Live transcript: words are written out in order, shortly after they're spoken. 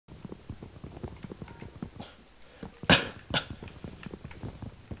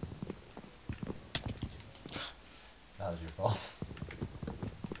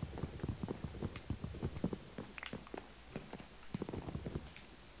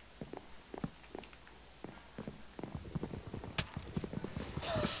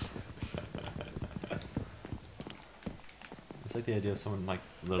It's like the idea of someone like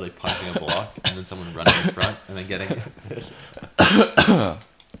literally punching a block and then someone running in front and then getting it.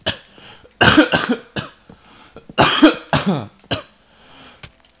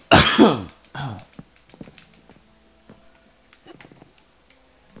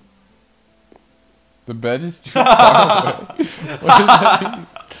 The bed is too far away. What does that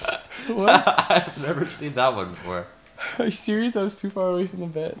mean? What? I've never seen that one before. Are you serious? I was too far away from the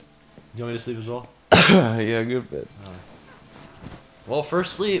bed. You want me to sleep as well? Yeah, good bed. Well,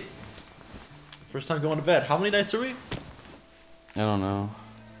 first sleep. First time going to bed. How many nights are we? I don't know.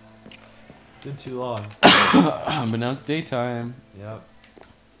 It's been too long. But now it's daytime. Yep.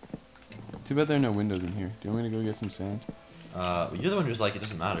 Too bad there are no windows in here. Do you want me to go get some sand? You're the one who's like, it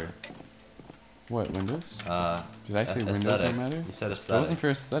doesn't matter. What, windows? Did I say Aesthetic. windows don't matter? You said That aesthetic. wasn't for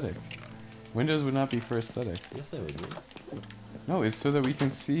aesthetic. Windows would not be for aesthetic. Yes, they would be. No, it's so that we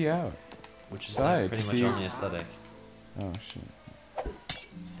can see out. Which is Side, like pretty to much see- only aesthetic. Oh shit.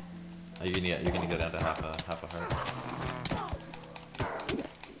 Oh, you're gonna go down to half a heart.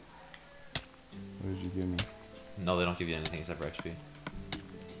 What did you give me? No, they don't give you anything except for XP. Wait,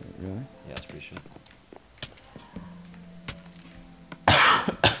 really? Yeah, it's pretty shit.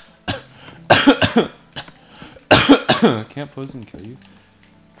 Can't poison kill you?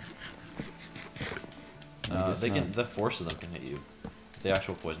 I guess They not. can. The force of them can hit you. The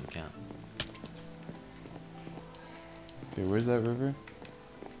actual poison can't. Okay, where's that river?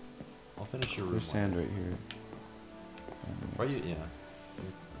 I'll finish your room. There's sand right here. Are you? Yeah. You're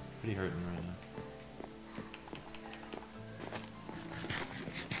pretty hurting right now.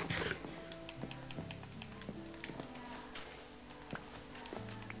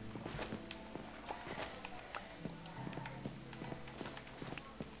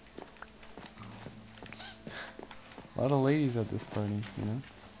 A lot of ladies at this party, you know?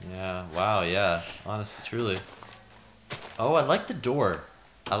 Yeah. Wow. Yeah. Honestly, truly. Oh, I like the door.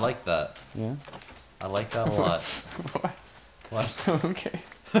 I like that. Yeah? I like that a lot. What? What? Okay.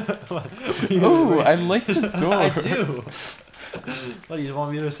 What? Oh, I like the door. I do. What, you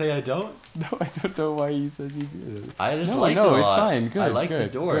want me to say I don't? No, I don't know why you said you did. I just No, like no, it a it's lot. fine. Good, I like good,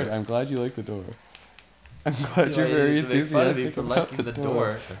 the door. good. I'm glad you like the door. I'm glad See why you're you very need to make fun of me enthusiastic for about liking the the door.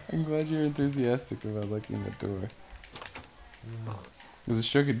 door. I'm glad you're enthusiastic about liking the door. It was a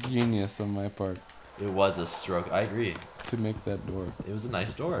stroke of genius on my part It was a stroke. I agree. to make that door. It was a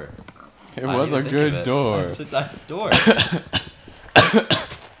nice door. It I was didn't a think of good it. door. It's a nice door.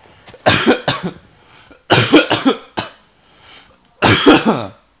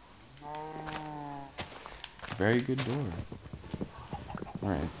 Very good door.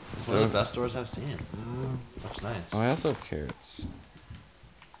 Alright. It's one So, of the best doors I've seen. Looks nice. oh, I also have carrots.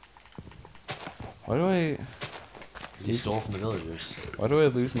 Why do I... You stole from the villagers. Why do I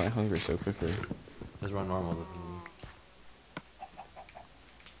lose my hunger so quickly? Because we're on normal.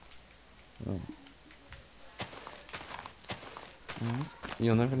 Oh.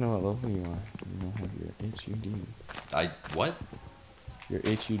 You'll never know what level you are. You don't have your HUD. What? Your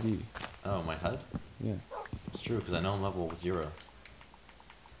HUD. Oh, my HUD? Yeah. It's true, because I know I'm level 0.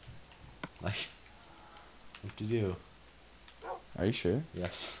 Like, what to do? Are you sure?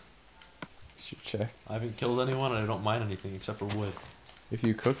 Yes. You should check. I haven't killed anyone and I don't mine anything except for wood. If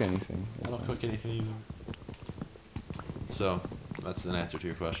you cook anything. I that's don't fine. cook anything either. So, that's an answer to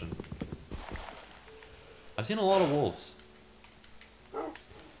your question. I've seen a lot of wolves.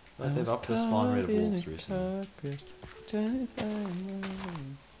 Like they've upped the spawn rate of wolves recently. Sorry.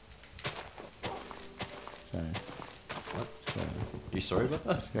 What? Sorry. Are you sorry about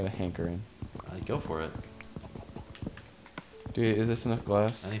that? Just got a hankering. Go for it. Dude, is this enough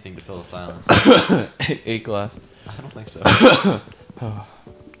glass? Anything to fill the silence. 8 glass. I don't think so. Oh.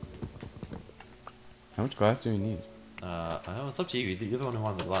 How much glass do we need? I know, it's up to you. You're the one who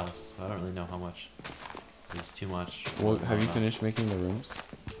wanted the glass. So I don't really know how much is too much. Well, have you finished making the rooms?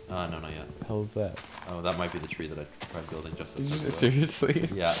 No, not yet. Hell is that? Oh, that might be the tree that I tried building just Did you outside say the door.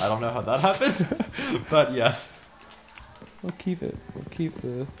 seriously? Yeah, I don't know how that happened, but yes. We'll keep it. We'll keep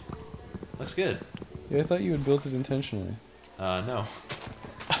the... Looks good. Yeah, I thought you had built it intentionally. No.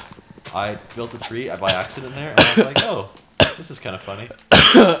 I built a tree by accident there, and I was like, oh, this is kind of funny.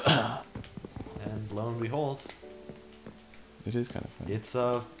 And lo and behold, It is kind of funny. it's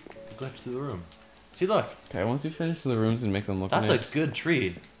a glitch through the room. See, look, Okay, once you finish the rooms and make them look that's nice... a good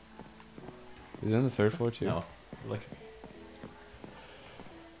tree. Is it on the 3rd floor too? No, look.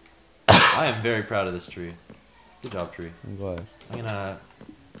 I am very proud of this tree. Good job, tree. I'm glad. I'm gonna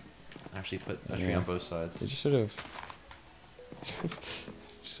actually put a tree Yeah. on both sides. It just sort of... just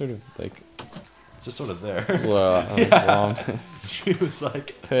sort of like... It's just sort of there. Well, Yeah. The tree was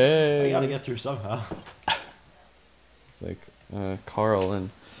like, I hey! gotta get through somehow. It's like, Carl and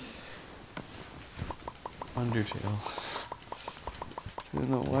Undertale. I don't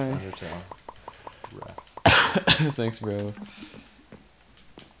know Nice why. Undertale. Ref. Thanks, bro.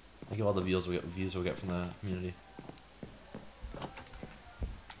 Think of all the views we'll get from the community.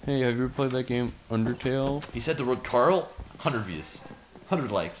 Hey, have you ever played that game Undertale? He said the word Carl, 100 views,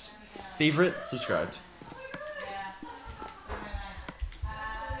 100 likes, favorite, subscribed.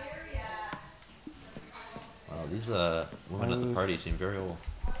 Wow, these women at the party seem very old.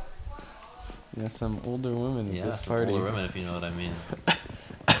 Yeah, some older women at Yeah, this some party. older women, if you know what I mean.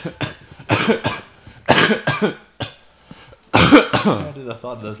 I did the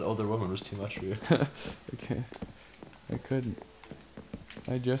thought of those older women was too much for you. Okay, I couldn't.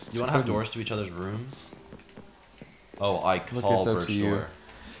 I just. Do you want to have couldn't. doors to each other's rooms? Oh, I Look, call it's up Birch to you. door.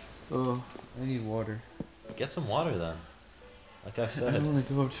 Oh, I need water. Get some water then. Like I've I said. don't want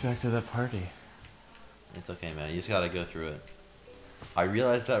to go back to that party. It's okay, man. You just gotta go through it. I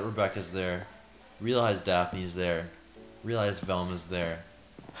realized that Rebecca's there. Realized Daphne's there. Realized Velma's there.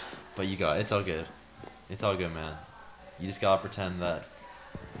 But it's all good. It's all good, man. You just gotta pretend that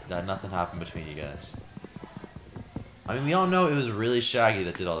nothing happened between you guys. I mean, we all know it was really Shaggy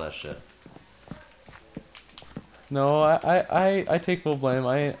that did all that shit. No, I take full blame.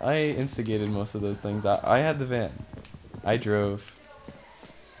 I instigated most of those things. I had the van. I drove.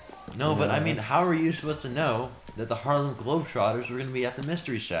 No, but I Yeah. mean, how are you supposed to know that the Harlem Globetrotters were gonna be at the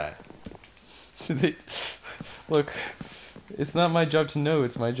Mystery Shack? Look, it's not my job to know.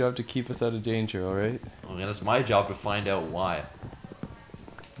 It's my job to keep us out of danger. All right? Well, then it's my job to find out why.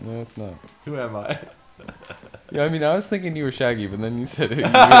 No, it's not. Who am I? Yeah, I mean, I was thinking you were Shaggy, but then you said it.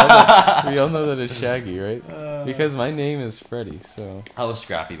 We all know that it's Shaggy, right? Because my name is Freddy, so I was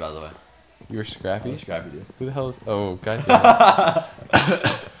Scrappy, by the way. you were I Scrappy. was Scrappy, dude. Who the hell is? Oh, goddamn.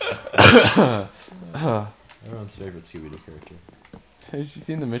 Everyone's favorite Scooby-Doo character. Have you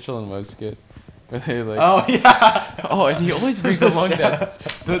seen the Mitchell and Webb skit? Where they like. Oh yeah. Oh, and he always brings along that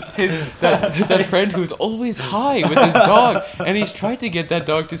friend who's always high with his dog, and he's tried to get that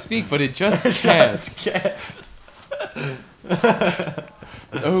dog to speak, but it just can't.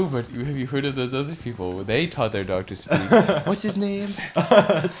 Oh, but have you heard of those other people? They taught their dog to speak. What's his name?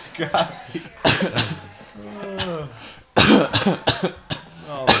 Scrappy.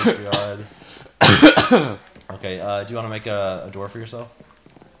 Oh my god. Okay, do you want to make a door for yourself?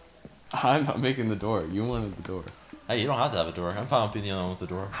 I'm not making the door. You wanted the door. Hey, you don't have to have a door. I'm fine with being the only one with the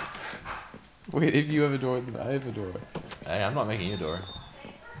door. Wait, if you have a door, then I have a door. Hey, I'm not making you a door.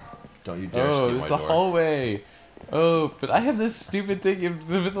 Don't you dare Oh, steal it's my a door. hallway. Oh, but I have this stupid thing in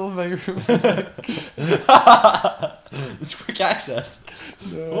the middle of my room. It's quick access.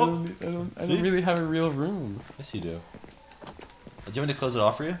 No, I don't See? really have a real room. Yes, you do. Do you want me to close it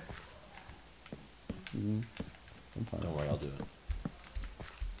off for you? I'm fine. Don't worry, I'll do it.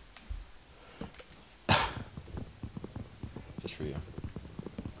 Just for you.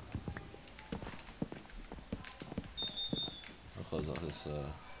 I'll close off this,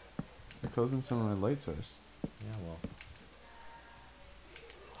 You're closing some of my light source. yeah, well.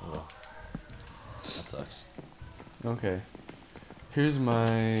 Oh well. That sucks. Okay. Here's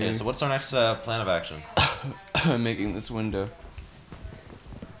my... Okay, so what's our next plan of action? I'm making this window.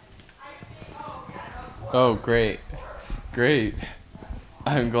 Oh, great. Great.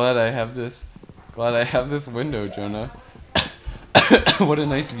 I'm glad I have this. Glad I have this window, Jonah. What a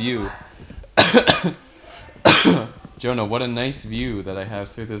nice view. Jonah, what a nice view that I have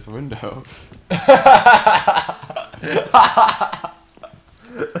through this window.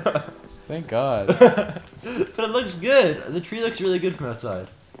 Thank God. But it looks good. The tree looks really good from outside.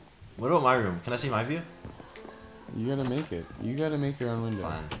 What about my room? Can I see my view? You gotta make it. You gotta make your own window.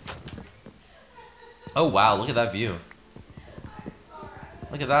 Fine. Oh wow, look at that view.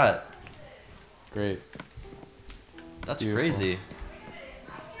 Look at that. Great. That's Beautiful. crazy.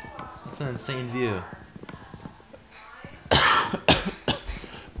 That's an insane view.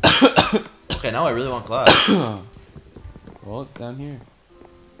 Okay, now I really want glass. Well, it's down here.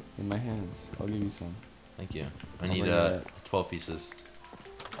 In my hands. I'll give you some. Thank you. I I'll need bring it 12 pieces.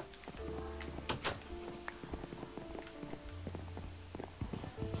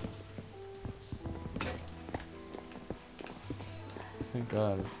 Thank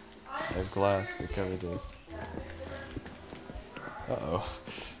God. I have glass to cover this. Uh-oh.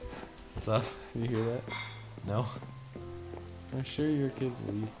 What's up? You hear that? No? I'm sure your kids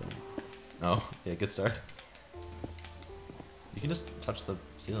leave them. No? Yeah, good start. You can just touch the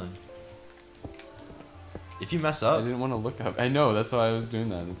ceiling. If you mess I up, didn't want to look up. I know, that's why I was doing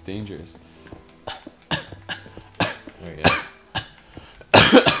that. It's dangerous. there you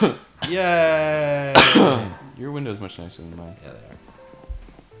go. Yay! Your window's much nicer than mine. Yeah, they are.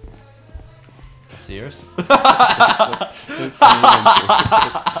 That's yours? It's uneven too.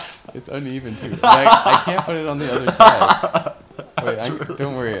 It's uneven too. I can't put it on the other side. Wait,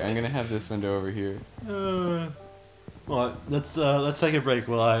 don't worry. I'm gonna have this window over here. Well, let's take a break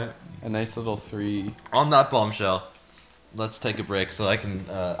while I. A nice little 3. On that bombshell, let's take a break so I can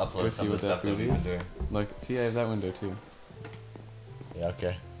Go upload see some of what the that stuff that food we've been is. doing. Look, see, I have that window too. Yeah.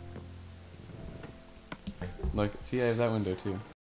 Okay. Look, see, I have that window too.